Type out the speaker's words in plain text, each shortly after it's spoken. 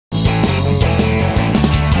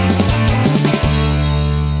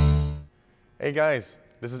Hey guys,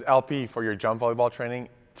 this is LP for your jump volleyball training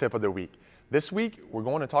tip of the week. This week, we're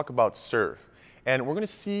going to talk about serve. And we're going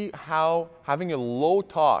to see how having a low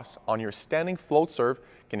toss on your standing float serve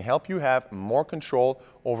can help you have more control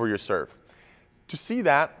over your serve. To see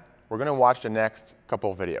that, we're going to watch the next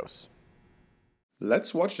couple of videos.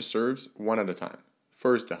 Let's watch the serves one at a time.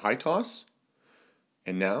 First the high toss,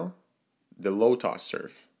 and now the low toss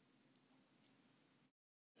serve.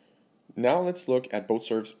 Now let's look at both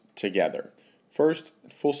serves together. First,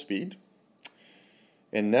 full speed.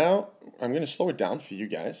 And now I'm going to slow it down for you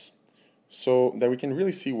guys so that we can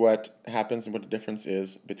really see what happens and what the difference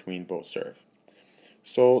is between both serve.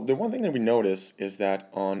 So the one thing that we notice is that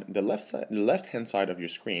on the left-hand side of your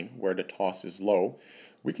screen, where the toss is low,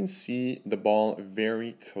 we can see the ball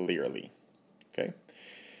very clearly. Okay?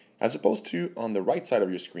 As opposed to on the right side of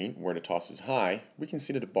your screen, where the toss is high, we can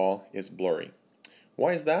see that the ball is blurry.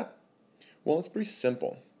 Why is that? Well, it's pretty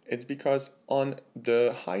simple. It's because on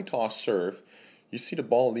the high toss serve, you see the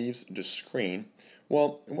ball leaves the screen.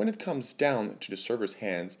 Well, when it comes down to the server's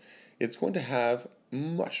hands, it's going to have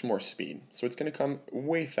much more speed. So it's going to come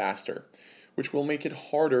way faster, which will make it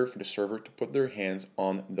harder for the server to put their hands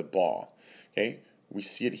on the ball. Okay, we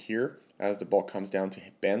see it here as the ball comes down to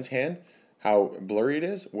Ben's hand. How blurry it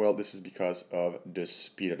is? Well, this is because of the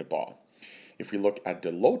speed of the ball. If we look at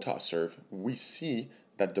the low toss serve, we see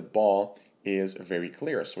that the ball is very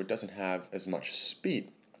clear, so it doesn't have as much speed.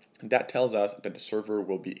 That tells us that the server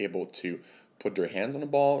will be able to put their hands on the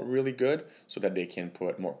ball really good so that they can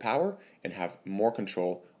put more power and have more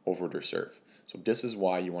control over their serve. So this is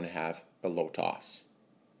why you want to have a low toss.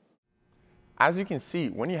 As you can see,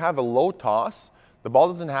 when you have a low toss, the ball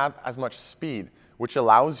doesn't have as much speed, which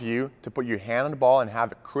allows you to put your hand on the ball and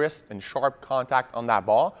have a crisp and sharp contact on that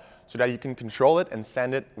ball so that you can control it and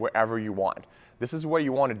send it wherever you want. This is what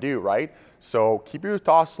you want to do, right? So keep your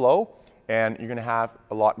toss low and you're going to have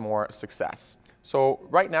a lot more success. So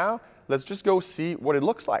right now, let's just go see what it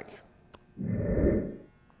looks like.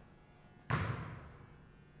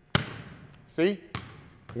 See?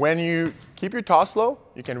 When you keep your toss low,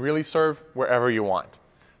 you can really serve wherever you want.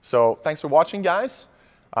 So thanks for watching, guys.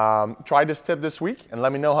 Try this tip this week and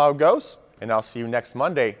let me know how it goes. And I'll see you next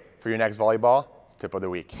Monday for your next volleyball tip of the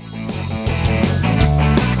week.